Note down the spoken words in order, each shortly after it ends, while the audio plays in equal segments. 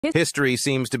History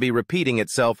seems to be repeating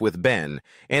itself with Ben,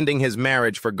 ending his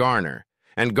marriage for Garner,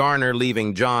 and Garner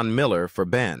leaving John Miller for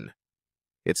Ben.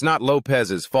 It's not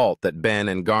Lopez's fault that Ben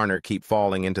and Garner keep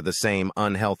falling into the same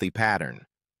unhealthy pattern.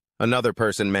 Another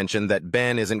person mentioned that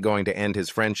Ben isn't going to end his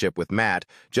friendship with Matt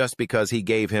just because he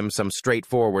gave him some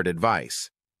straightforward advice.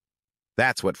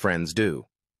 That's what friends do.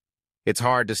 It's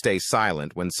hard to stay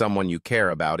silent when someone you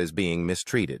care about is being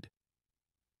mistreated.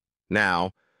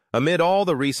 Now, amid all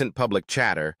the recent public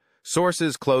chatter,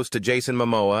 sources close to Jason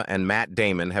Momoa and Matt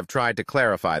Damon have tried to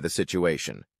clarify the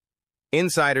situation.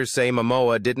 Insiders say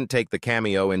Momoa didn't take the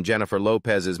cameo in Jennifer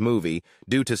Lopez's movie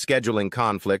due to scheduling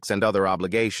conflicts and other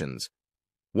obligations.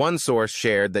 One source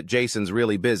shared that Jason's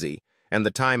really busy, and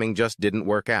the timing just didn't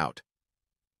work out.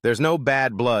 There's no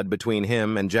bad blood between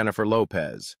him and Jennifer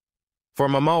Lopez. For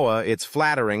Momoa, it's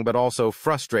flattering but also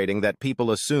frustrating that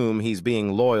people assume he's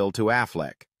being loyal to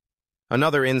Affleck.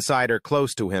 Another insider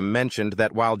close to him mentioned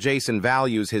that while Jason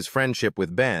values his friendship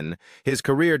with Ben, his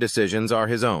career decisions are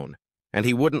his own, and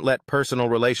he wouldn't let personal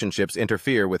relationships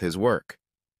interfere with his work.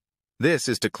 This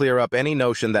is to clear up any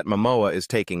notion that Momoa is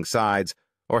taking sides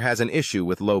or has an issue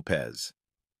with Lopez.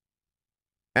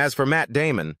 As for Matt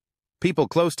Damon, people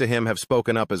close to him have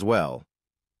spoken up as well.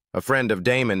 A friend of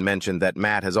Damon mentioned that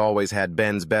Matt has always had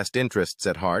Ben's best interests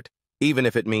at heart, even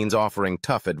if it means offering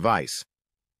tough advice.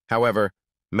 However,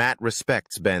 Matt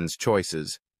respects Ben's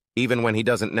choices, even when he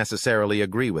doesn't necessarily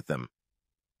agree with them.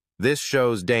 This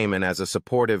shows Damon as a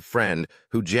supportive friend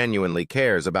who genuinely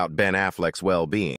cares about Ben Affleck's well-being.